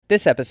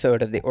This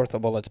episode of the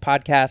OrthoBullets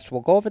podcast will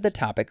go over the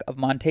topic of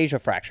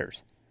Monteggia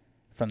fractures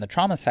from the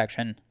trauma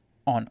section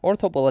on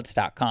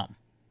orthobullets.com.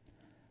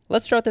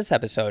 Let's start this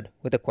episode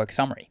with a quick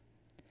summary.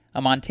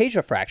 A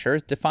Monteggia fracture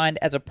is defined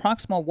as a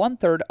proximal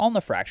one-third ulnar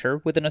fracture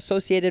with an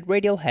associated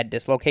radial head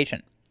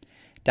dislocation.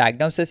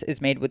 Diagnosis is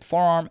made with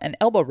forearm and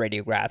elbow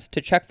radiographs to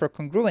check for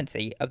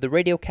congruency of the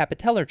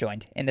radiocapitellar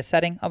joint in the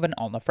setting of an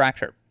ulnar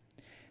fracture.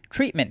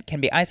 Treatment can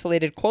be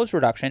isolated closed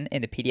reduction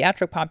in the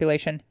pediatric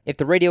population if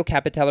the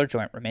radiocapitellar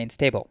joint remains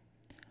stable.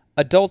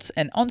 Adults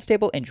and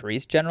unstable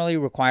injuries generally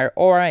require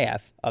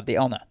ORIF of the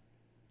ulna.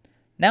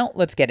 Now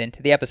let's get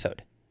into the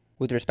episode.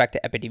 With respect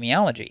to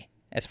epidemiology,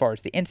 as far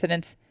as the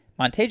incidence,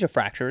 Monteggia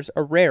fractures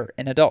are rare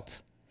in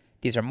adults.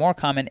 These are more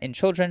common in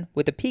children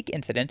with a peak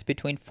incidence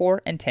between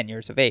 4 and 10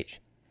 years of age.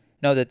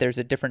 Know that there's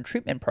a different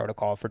treatment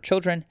protocol for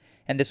children,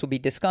 and this will be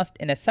discussed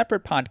in a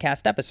separate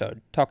podcast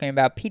episode talking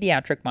about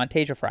pediatric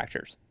Monteggia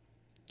fractures.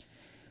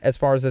 As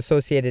far as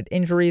associated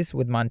injuries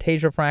with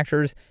Monteggia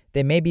fractures,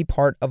 they may be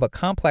part of a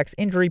complex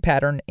injury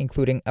pattern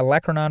including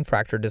olecranon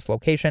fracture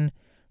dislocation,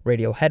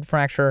 radial head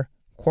fracture,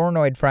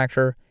 coronoid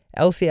fracture,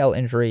 LCL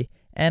injury,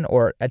 and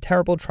or a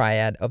terrible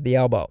triad of the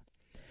elbow.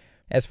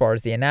 As far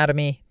as the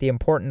anatomy, the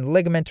important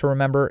ligament to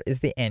remember is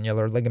the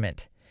annular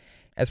ligament.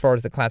 As far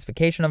as the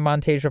classification of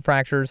Monteggia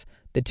fractures,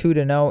 the two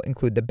to know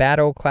include the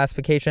Batto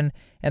classification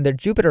and the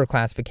Jupiter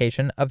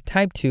classification of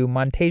type 2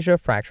 Monteggia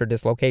fracture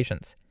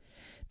dislocations.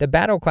 The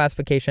Batto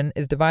classification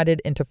is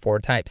divided into 4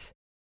 types.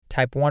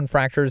 Type 1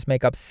 fractures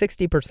make up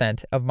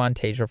 60% of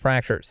Monteggia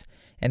fractures,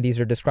 and these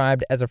are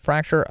described as a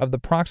fracture of the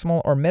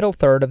proximal or middle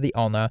third of the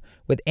ulna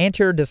with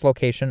anterior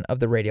dislocation of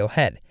the radial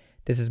head.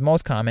 This is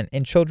most common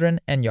in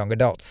children and young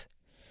adults.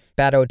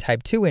 Batto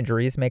type 2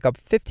 injuries make up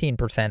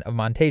 15% of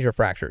Monteggia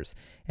fractures,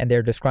 and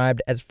they're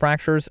described as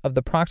fractures of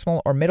the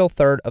proximal or middle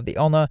third of the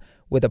ulna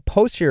with a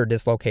posterior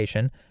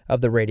dislocation of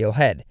the radial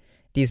head.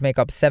 These make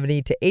up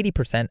 70 to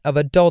 80% of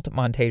adult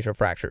Monteggia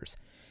fractures.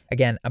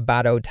 Again, a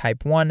Batto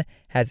type 1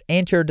 has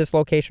anterior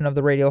dislocation of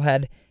the radial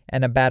head,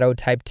 and a Batto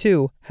type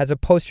 2 has a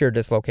posterior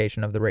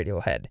dislocation of the radial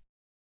head.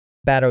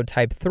 Batto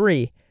type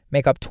 3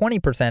 make up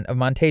 20% of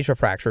Monteggia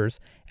fractures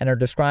and are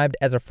described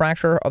as a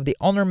fracture of the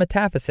ulnar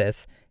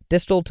metaphysis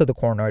distal to the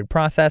coronoid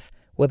process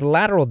with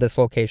lateral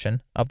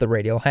dislocation of the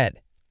radial head.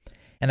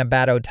 And a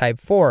Batto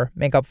type 4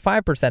 make up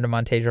 5% of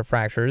Monteggia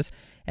fractures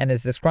and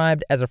is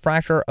described as a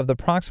fracture of the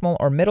proximal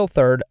or middle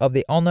third of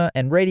the ulna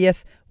and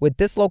radius with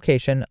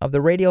dislocation of the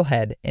radial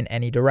head in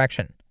any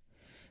direction.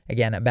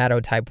 Again, a Batto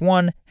type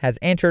 1 has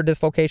anterior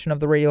dislocation of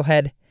the radial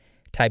head,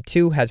 type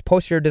 2 has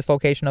posterior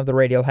dislocation of the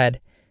radial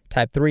head,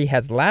 type 3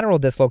 has lateral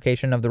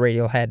dislocation of the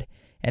radial head,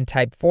 and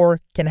type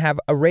 4 can have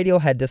a radial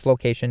head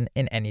dislocation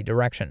in any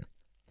direction.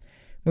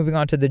 Moving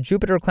on to the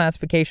Jupiter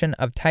classification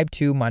of type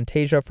 2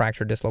 Monteggia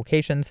fracture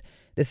dislocations,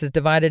 this is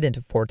divided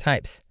into 4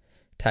 types: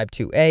 type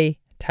 2A,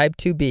 type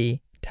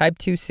 2B, type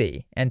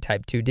 2C, and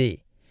type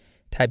 2D.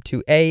 Type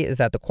 2A is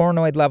at the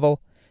coronoid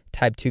level,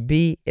 type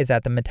 2B is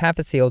at the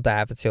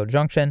metaphyseal-diaphyseal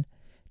junction,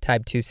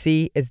 type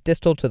 2C is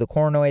distal to the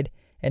coronoid,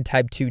 and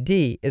type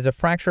 2D is a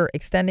fracture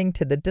extending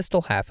to the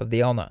distal half of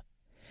the ulna.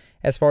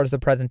 As far as the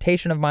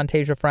presentation of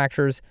Monteggia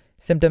fractures,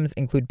 symptoms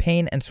include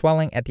pain and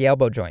swelling at the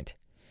elbow joint.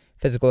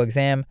 Physical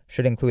exam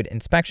should include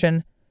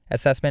inspection,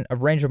 assessment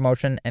of range of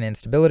motion and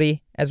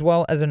instability, as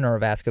well as a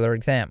neurovascular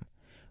exam.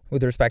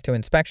 With respect to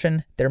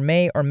inspection, there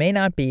may or may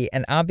not be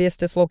an obvious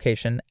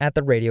dislocation at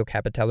the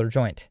radiocapitellar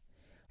joint.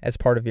 As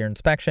part of your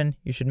inspection,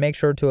 you should make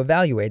sure to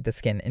evaluate the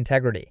skin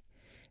integrity.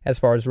 As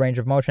far as range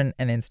of motion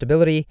and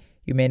instability,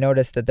 you may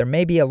notice that there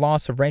may be a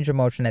loss of range of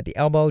motion at the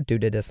elbow due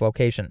to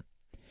dislocation.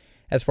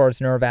 As far as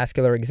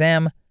neurovascular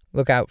exam,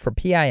 look out for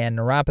PIN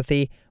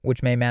neuropathy,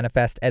 which may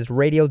manifest as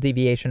radial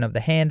deviation of the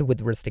hand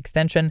with wrist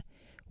extension,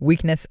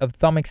 weakness of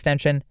thumb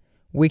extension,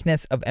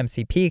 weakness of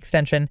MCP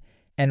extension,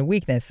 and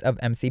weakness of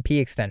MCP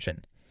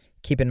extension.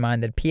 Keep in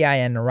mind that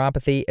PIN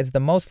neuropathy is the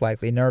most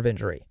likely nerve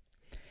injury.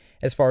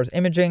 As far as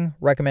imaging,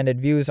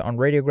 recommended views on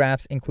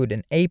radiographs include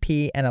an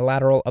AP and a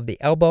lateral of the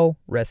elbow,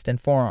 wrist, and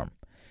forearm.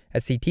 A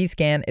CT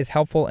scan is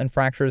helpful in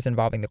fractures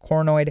involving the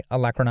coronoid,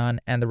 olecranon,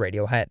 and the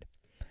radial head.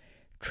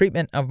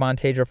 Treatment of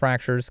Monteggia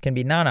fractures can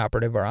be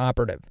non-operative or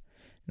operative.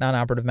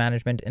 Non-operative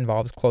management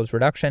involves closed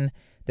reduction.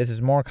 This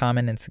is more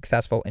common and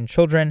successful in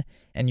children,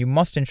 and you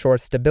must ensure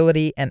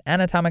stability and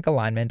anatomic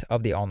alignment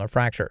of the ulnar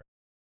fracture.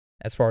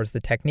 As far as the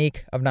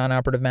technique of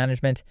non-operative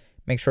management,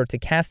 make sure to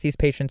cast these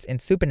patients in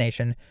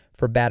supination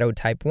for Batto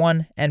type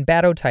 1 and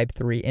Batto type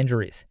 3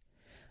 injuries.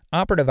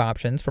 Operative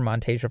options for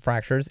Monteggia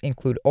fractures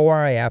include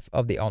ORIF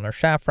of the ulnar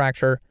shaft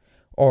fracture,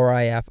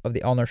 ORIF of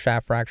the ulnar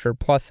shaft fracture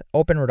plus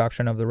open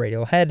reduction of the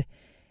radial head,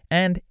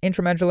 and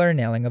intramedullary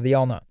nailing of the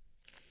ulna.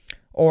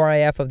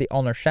 ORIF of the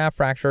ulnar shaft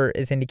fracture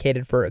is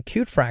indicated for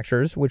acute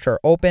fractures which are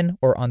open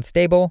or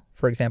unstable,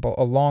 for example,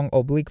 a long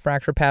oblique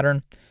fracture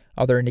pattern.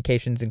 Other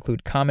indications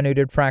include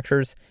comminuted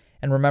fractures,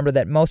 and remember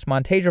that most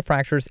Monteggia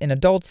fractures in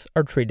adults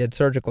are treated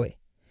surgically.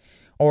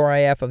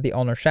 ORIF of the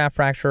ulnar shaft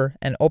fracture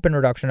and open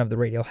reduction of the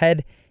radial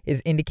head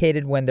is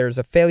indicated when there is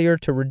a failure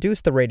to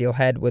reduce the radial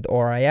head with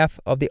ORIF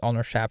of the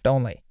ulnar shaft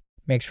only.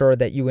 Make sure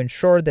that you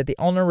ensure that the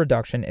ulnar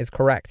reduction is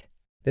correct.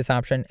 This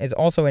option is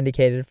also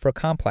indicated for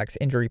complex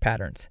injury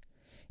patterns.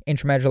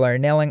 Intramedullary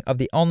nailing of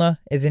the ulna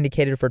is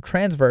indicated for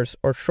transverse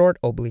or short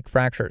oblique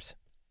fractures.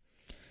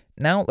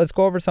 Now let's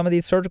go over some of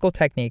these surgical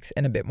techniques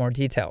in a bit more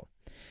detail.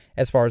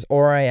 As far as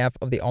ORIF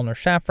of the ulnar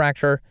shaft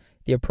fracture,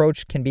 the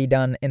approach can be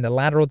done in the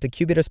lateral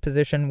decubitus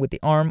position with the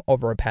arm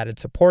over a padded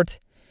support.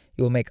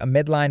 You will make a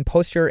midline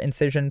posterior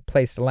incision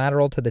placed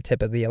lateral to the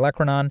tip of the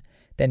olecranon.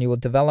 Then you will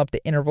develop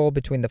the interval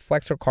between the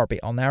flexor carpi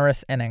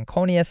ulnaris and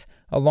anconeus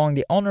along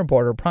the ulnar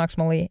border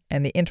proximally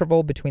and the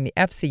interval between the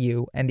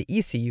FCU and the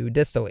ECU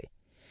distally.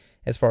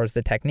 As far as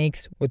the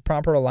techniques, with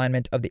proper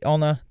alignment of the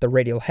ulna, the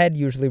radial head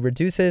usually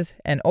reduces,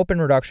 and open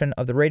reduction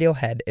of the radial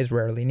head is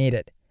rarely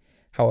needed.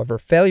 However,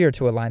 failure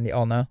to align the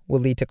ulna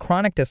will lead to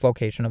chronic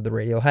dislocation of the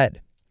radial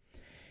head.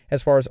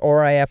 As far as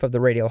ORIF of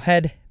the radial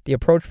head, the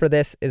approach for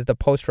this is the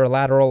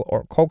posterolateral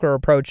or Coker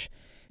approach,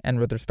 and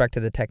with respect to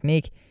the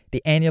technique,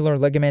 the annular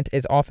ligament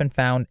is often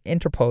found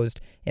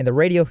interposed in the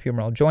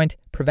radiohumeral joint,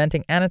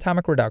 preventing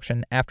anatomic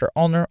reduction after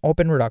ulnar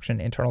open reduction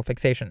internal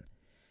fixation.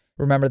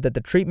 Remember that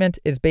the treatment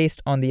is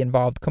based on the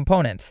involved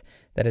components,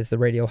 that is the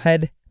radial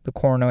head, the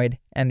coronoid,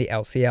 and the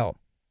LCL.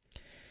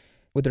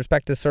 With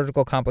respect to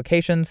surgical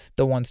complications,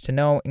 the ones to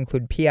know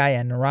include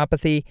PIN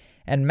neuropathy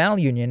and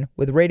malunion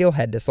with radial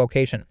head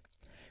dislocation.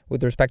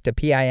 With respect to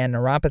PIN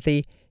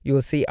neuropathy, you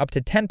will see up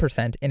to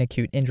 10% in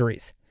acute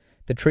injuries.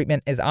 The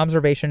treatment is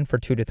observation for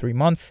 2 to 3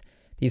 months.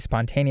 These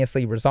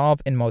spontaneously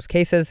resolve in most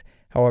cases.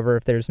 However,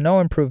 if there is no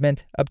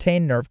improvement,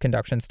 obtain nerve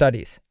conduction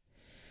studies.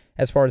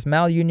 As far as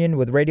malunion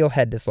with radial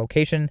head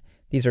dislocation,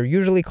 these are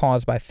usually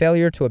caused by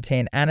failure to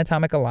obtain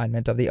anatomic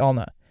alignment of the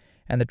ulna,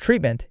 and the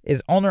treatment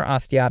is ulnar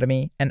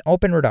osteotomy and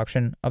open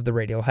reduction of the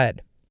radial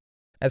head.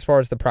 As far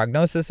as the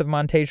prognosis of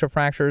Monteggia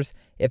fractures,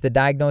 if the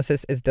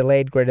diagnosis is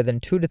delayed greater than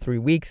 2 to 3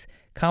 weeks,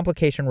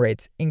 complication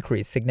rates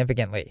increase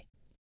significantly.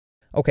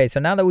 Okay, so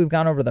now that we've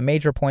gone over the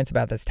major points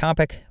about this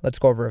topic, let's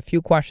go over a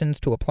few questions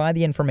to apply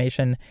the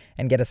information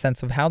and get a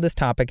sense of how this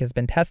topic has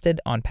been tested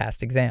on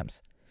past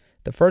exams.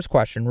 The first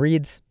question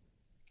reads,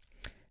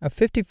 a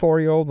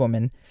 54-year-old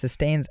woman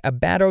sustains a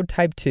Bato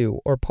type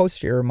 2 or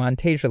posterior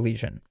Monteggia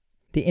lesion.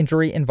 The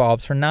injury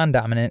involves her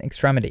non-dominant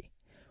extremity.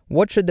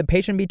 What should the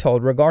patient be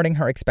told regarding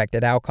her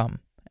expected outcome?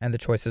 And the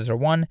choices are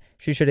 1.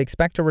 She should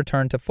expect to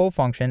return to full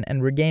function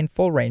and regain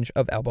full range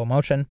of elbow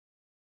motion.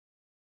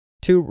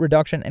 2.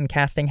 Reduction and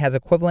casting has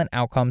equivalent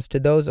outcomes to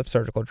those of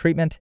surgical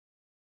treatment.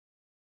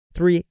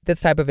 3.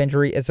 This type of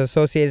injury is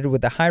associated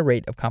with a high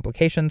rate of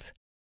complications.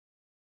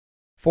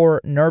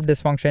 4. Nerve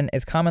dysfunction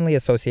is commonly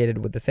associated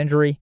with this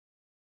injury.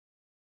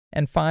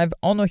 And 5.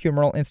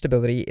 Ulnohumeral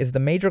instability is the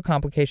major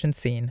complication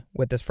seen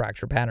with this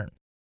fracture pattern.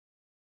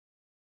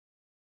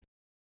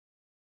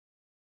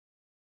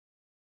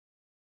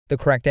 The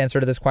correct answer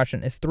to this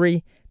question is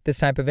 3. This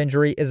type of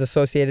injury is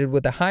associated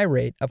with a high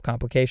rate of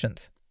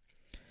complications.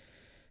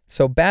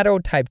 So Bato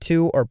type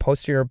 2 or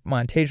posterior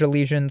Monteggia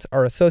lesions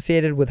are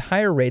associated with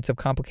higher rates of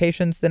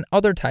complications than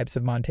other types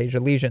of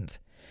Monteggia lesions.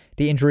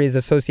 The injury is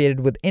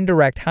associated with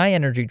indirect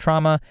high-energy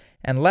trauma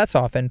and less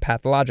often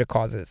pathologic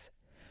causes.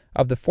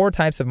 Of the 4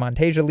 types of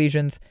Monteggia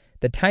lesions,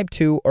 the type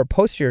 2 or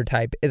posterior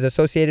type is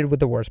associated with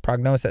the worst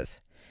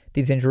prognosis.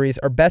 These injuries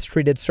are best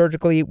treated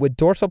surgically with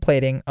dorsal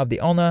plating of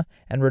the ulna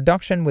and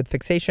reduction with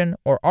fixation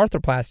or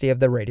arthroplasty of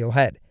the radial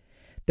head.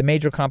 The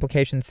major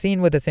complications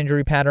seen with this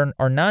injury pattern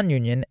are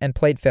non-union and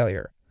plate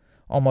failure.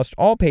 Almost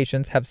all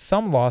patients have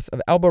some loss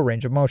of elbow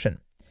range of motion.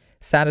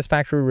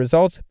 Satisfactory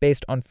results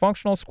based on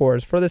functional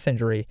scores for this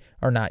injury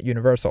are not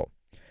universal.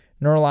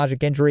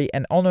 Neurologic injury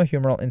and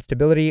ulnohumeral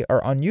instability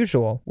are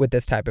unusual with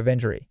this type of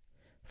injury.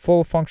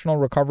 Full functional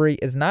recovery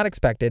is not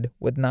expected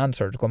with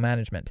non-surgical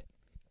management.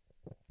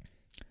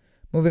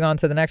 Moving on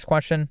to the next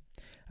question.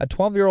 A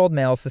 12-year-old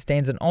male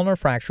sustains an ulnar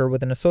fracture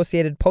with an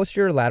associated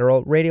posterior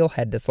lateral radial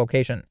head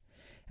dislocation.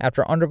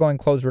 After undergoing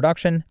closed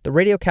reduction, the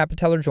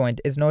radiocapitellar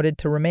joint is noted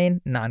to remain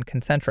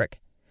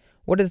non-concentric.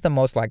 What is the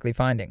most likely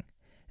finding?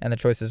 And the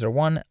choices are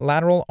 1.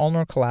 Lateral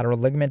ulnar collateral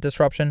ligament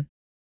disruption.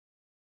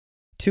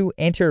 2.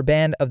 Anterior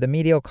band of the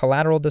medial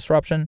collateral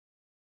disruption.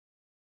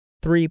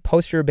 3.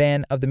 Posterior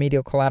band of the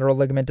medial collateral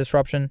ligament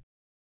disruption.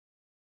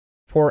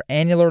 4.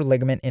 Annular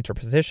ligament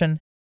interposition.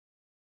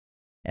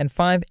 And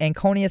 5.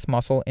 Anconeus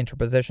muscle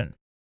interposition.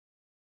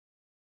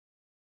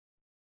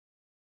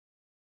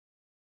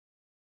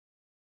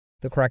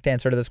 The correct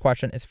answer to this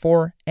question is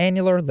 4.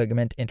 Annular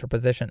ligament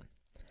interposition.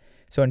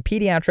 So in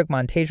pediatric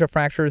Monteggia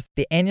fractures,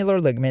 the annular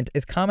ligament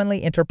is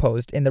commonly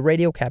interposed in the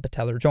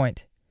radiocapitellar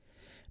joint.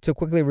 To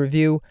quickly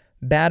review,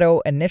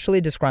 Bato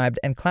initially described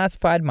and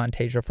classified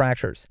Monteggia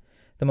fractures.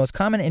 The most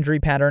common injury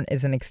pattern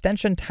is an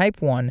extension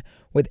type 1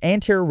 with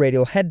anterior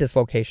radial head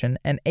dislocation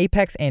and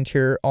apex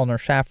anterior ulnar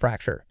shaft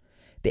fracture.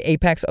 The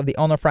apex of the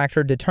ulnar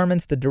fracture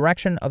determines the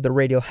direction of the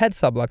radial head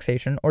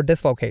subluxation or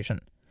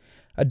dislocation.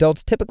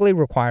 Adults typically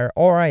require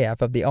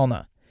ORIF of the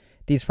ulna.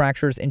 These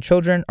fractures in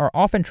children are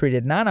often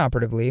treated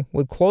non-operatively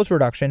with closed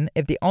reduction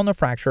if the ulnar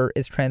fracture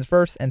is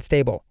transverse and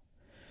stable.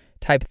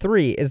 Type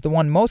 3 is the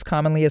one most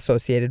commonly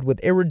associated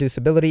with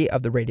irreducibility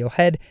of the radial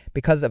head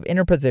because of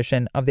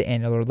interposition of the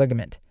annular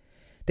ligament.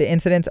 The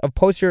incidence of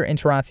posterior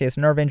interosseous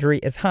nerve injury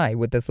is high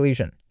with this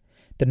lesion.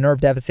 The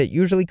nerve deficit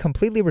usually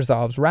completely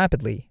resolves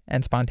rapidly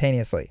and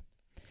spontaneously.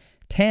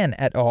 Tan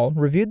et al.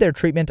 Reviewed their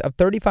treatment of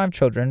 35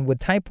 children with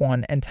type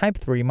 1 and type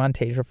 3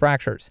 Monteggia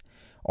fractures.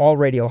 All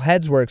radial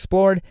heads were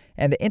explored,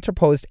 and the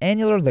interposed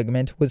annular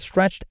ligament was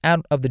stretched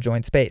out of the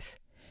joint space.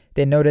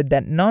 They noted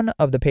that none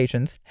of the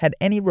patients had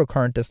any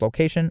recurrent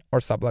dislocation or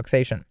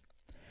subluxation.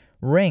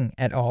 Ring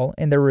et al.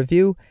 In their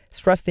review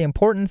stressed the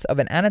importance of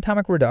an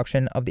anatomic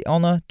reduction of the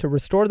ulna to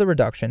restore the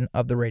reduction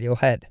of the radial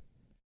head.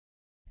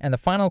 And the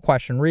final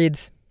question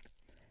reads,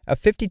 a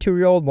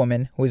 52-year-old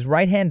woman who is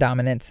right-hand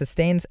dominant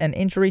sustains an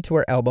injury to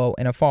her elbow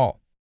in a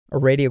fall. A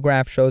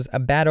radiograph shows a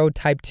Bato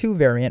type 2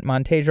 variant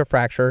Monteggia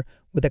fracture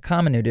with a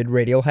comminuted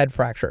radial head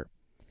fracture.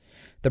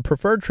 The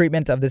preferred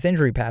treatment of this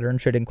injury pattern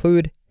should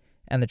include,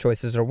 and the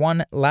choices are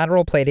 1.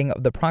 Lateral plating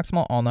of the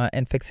proximal ulna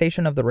and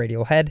fixation of the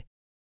radial head,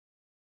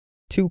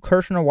 2.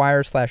 Kirschner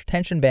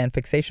wire/tension band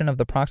fixation of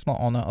the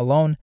proximal ulna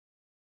alone,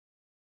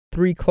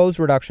 3. Closed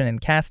reduction and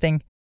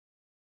casting,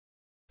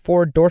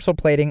 4. Dorsal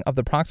plating of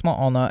the proximal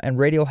ulna and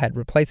radial head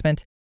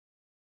replacement,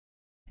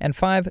 and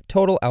 5.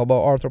 Total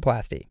elbow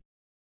arthroplasty.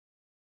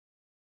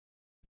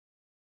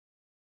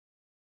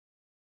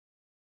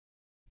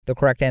 The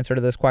correct answer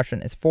to this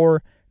question is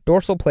 4.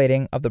 Dorsal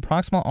plating of the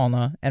proximal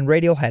ulna and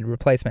radial head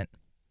replacement.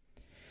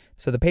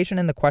 So the patient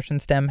in the question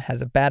stem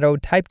has a Bato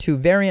type 2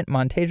 variant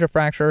Monteggia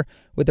fracture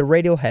with a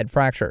radial head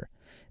fracture.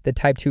 The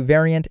type 2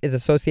 variant is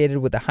associated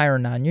with a higher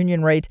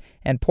non-union rate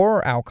and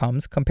poorer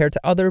outcomes compared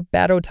to other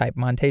Bato type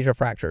Monteggia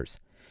fractures.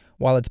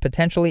 While it's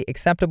potentially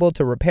acceptable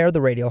to repair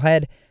the radial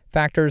head,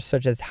 factors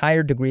such as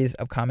higher degrees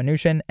of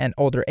comminution and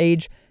older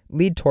age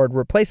lead toward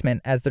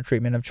replacement as the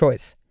treatment of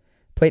choice.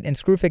 Plate and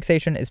screw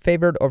fixation is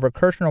favored over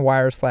Kirschner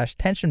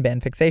wire/tension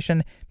band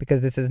fixation because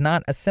this is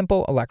not a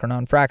simple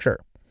olecranon fracture.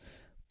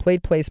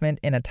 Plate placement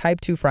in a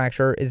type 2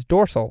 fracture is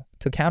dorsal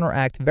to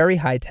counteract very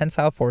high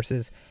tensile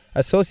forces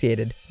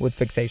associated with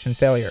fixation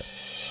failure.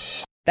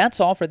 That's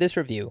all for this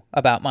review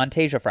about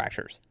Monteggia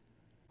fractures.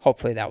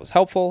 Hopefully that was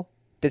helpful.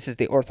 This is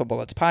the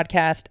OrthoBullets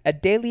podcast, a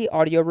daily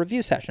audio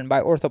review session by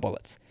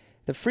OrthoBullets,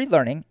 the free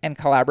learning and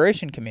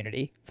collaboration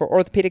community for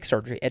orthopedic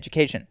surgery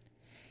education.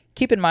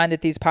 Keep in mind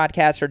that these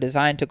podcasts are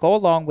designed to go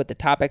along with the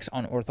topics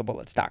on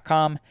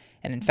orthobullets.com,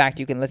 and in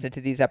fact, you can listen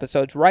to these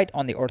episodes right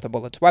on the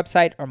OrthoBullets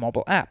website or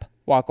mobile app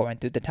while going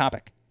through the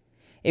topic.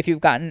 If you've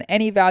gotten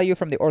any value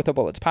from the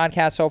OrthoBullets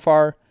podcast so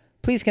far,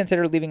 please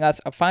consider leaving us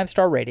a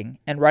 5-star rating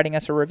and writing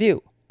us a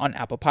review on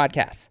Apple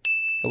Podcasts.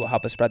 It will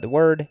help us spread the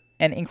word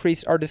and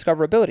increase our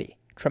discoverability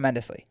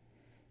tremendously.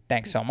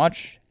 Thanks so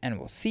much, and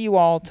we'll see you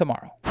all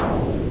tomorrow.